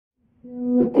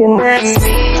Looking at me.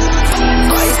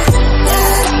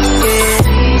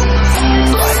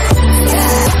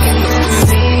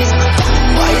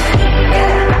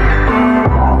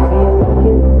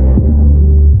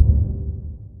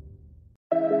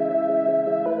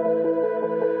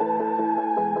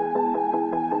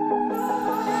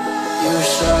 You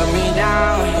shut me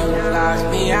down, you locked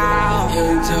me out. You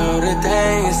do the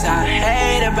things I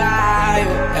hate about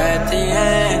you. At the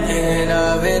end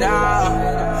of it all,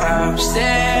 I'm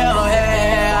still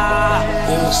here.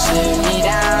 You sit me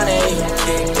down and you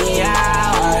kick me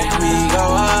out. We go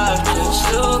up just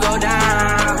to go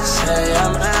down. Say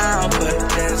I'm out, but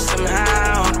then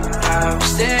somehow I'm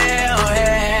still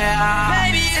here.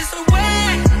 Baby, it's the way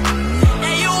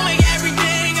that you make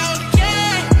everything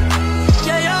okay.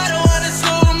 Yeah, you're the one that's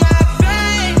on my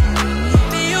brain.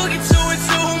 Then you get to it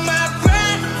to my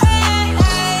brain.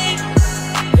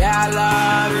 Yeah, I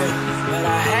love you, but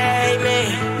I hate me.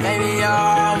 Maybe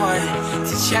you're one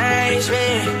to change me.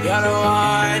 You're the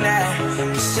one that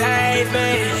can save me.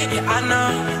 Yeah, I know.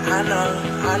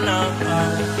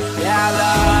 Yeah, I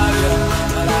love you,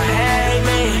 but I hate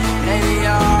me. Maybe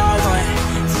you're one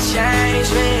to change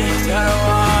me. You're the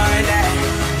one that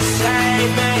can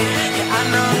save me. Yeah, I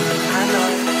know.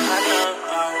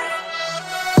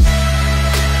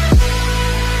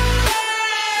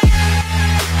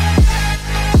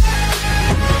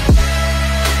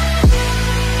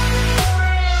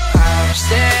 I'm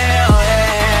still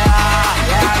here.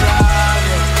 Yeah, I love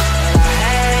you, but I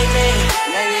hate me.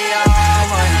 Maybe you're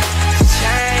one to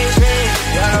change me.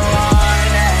 You're the one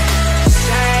that can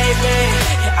save me.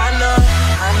 Yeah, I know.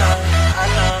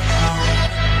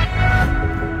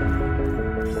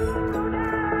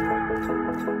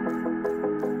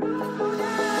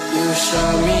 You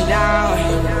shut me down,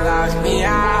 you lock me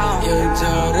out. You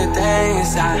do the things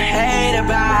I hate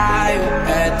about you.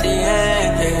 At the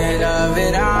end of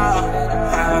it all,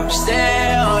 I'm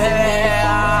still here.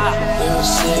 You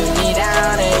sit me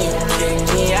down and you kick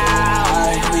me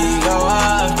out. We go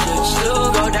up just to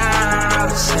go down.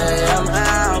 Say I'm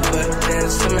out, but then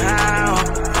somehow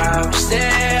I'm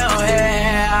still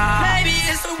here. Maybe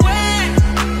it's the way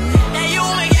that you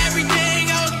make everything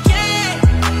okay.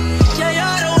 Yeah,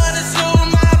 you're the one that's on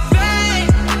my brain.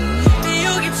 Then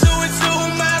you get to it to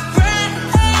my brain.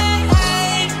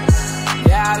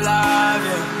 Yeah, I love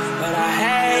you, but I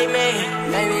hate me.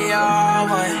 Maybe you're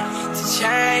one to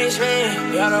change me.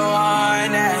 You're the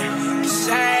one that can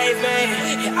save me.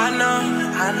 Yeah, I know.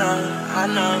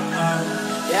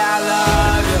 Yeah, I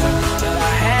love you, but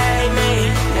I hate me.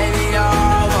 Maybe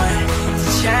you're one to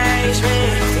change me.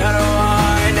 You're the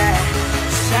one that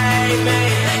can save me.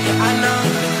 Yeah, I know.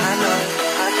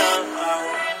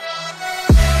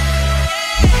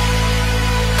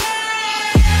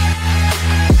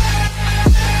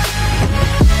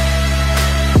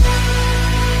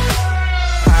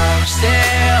 I'm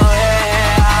still here.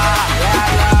 Yeah, I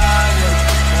love you,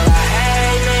 but I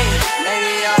hate me.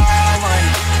 Maybe you're one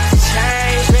to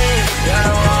change me. You're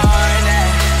the one that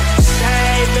can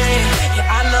save me.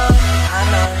 Yeah, I know.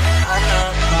 Yeah, I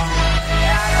love you,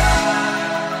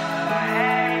 but I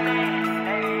hate me.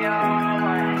 Maybe you're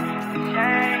one to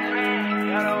change me.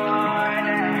 You're the one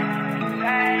that can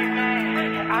save me.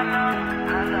 Yeah, I know.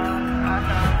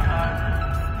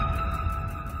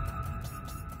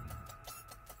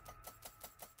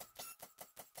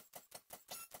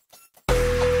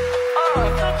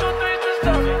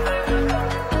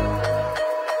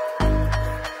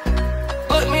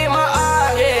 Look me in my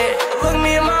eye, yeah. Look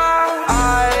me in my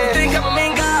eye. Think I'm a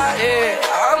mean guy, yeah.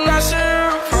 I'm not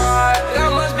surprised.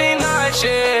 That must be nice,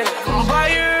 yeah. I'm by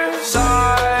your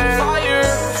side.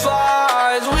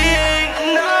 Fireflies, we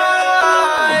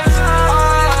ignite.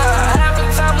 Half the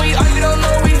time we argue, don't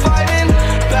know what we fighting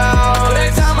about.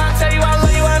 Every time I tell you I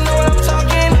love you, I know what I'm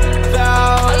talking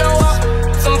about. I know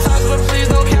sometimes, but please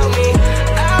don't count me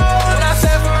out. When I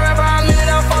said forever, I mean it.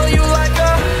 I'll follow you like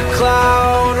a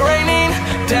cloud raining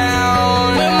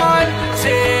down with my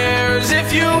tears.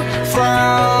 If you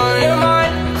frown, you're my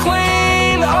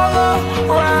queen all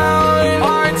around.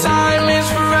 Our time is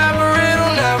forever,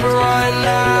 it'll never run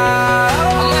out.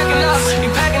 I'm packing up, you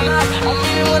packing up. I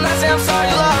mean it when I say I'm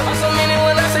sorry, love. I so mean it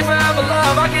when I say forever,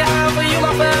 love. I get high for you,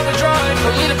 my forever drug.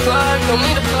 Don't need a plug,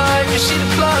 yeah, she the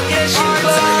plug, yeah, she the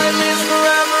plug. Our time is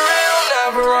forever, it'll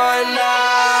never run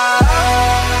out.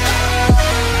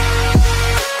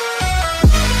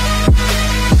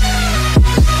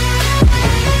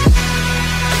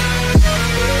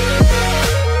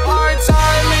 Our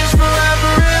time is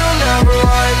forever, it'll never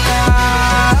run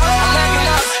out. I'm packing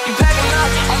up, you packing up.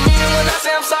 I mean it when I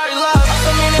say I'm sorry, love. I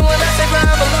so mean it when I say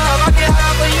forever, love. I get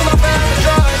high for you, my forever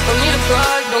drug. Don't need a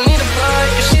plug,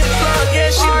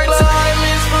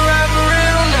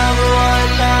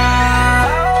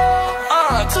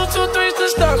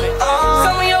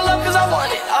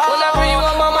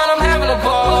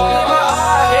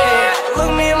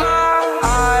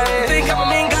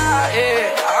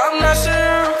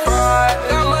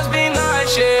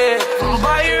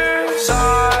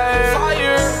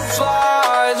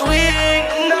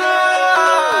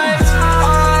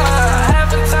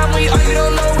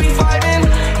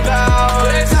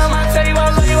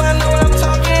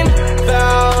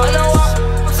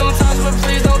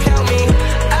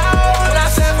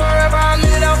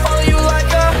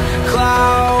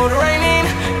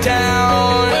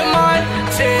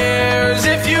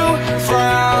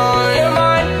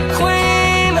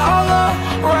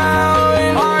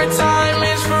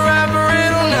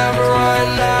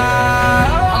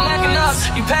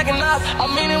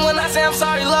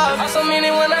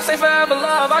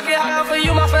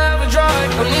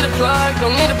 plug,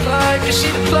 don't need a plug, cause she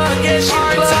the plug, yeah, she the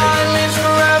plug. Our time is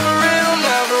forever, it'll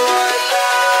never run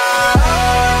out.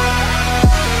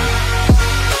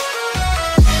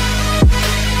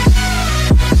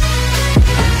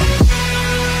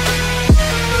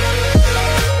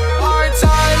 Our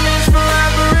time is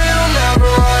forever, it'll never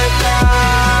run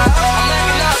out. I'm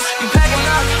hanging up, you packing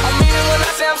up. I mean it when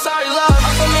I say I'm sorry, love.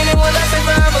 I also mean it when I say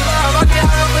forever, love. I get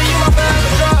high for you, my forever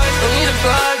drug. Don't need a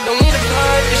plug, don't need a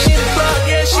plug, cause she the plug,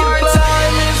 yeah, she the plug. Our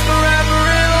time is forever,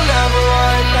 it'll never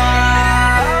run out.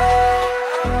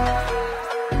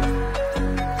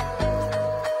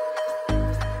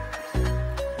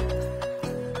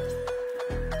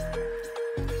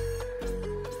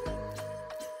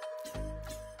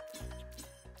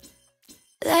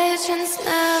 Legends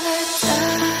never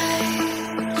die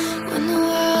when the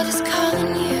world is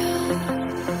calling you.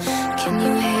 Can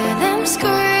you hear them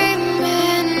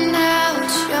screaming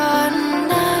out your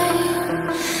name?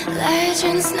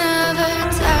 Legends never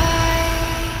die.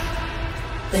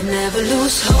 They never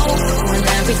lose hope when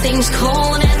everything's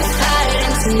cold and the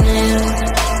fighting's new.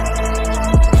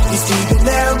 It's deep in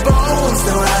their bones,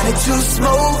 they're ready to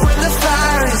smoke when the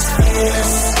fire is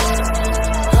fierce.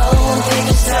 Oh, pick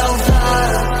yourself up,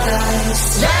 guys.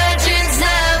 Legends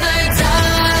never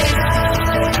die.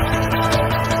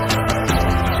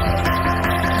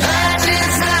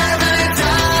 Legends never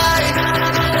die.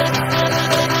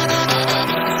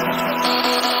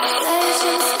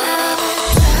 Legends never die.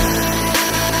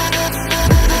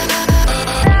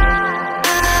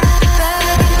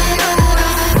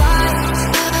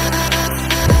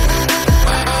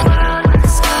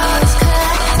 Scars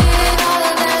collected all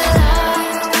of their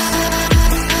lives.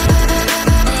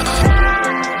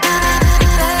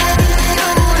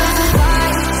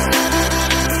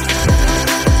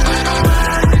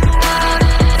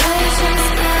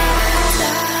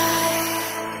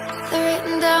 They're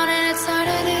written down in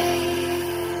eternity,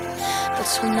 but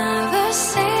you'll never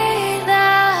see the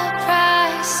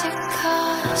price it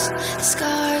cost. The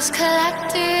scars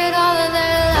collected all of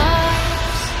their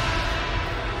lives.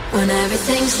 When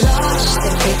everything's lost,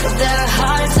 they pick up their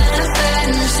hearts and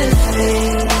avenge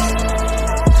defeat.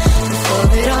 Before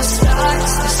it all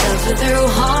starts, they suffer through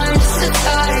harm just to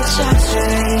touch our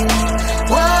dreams.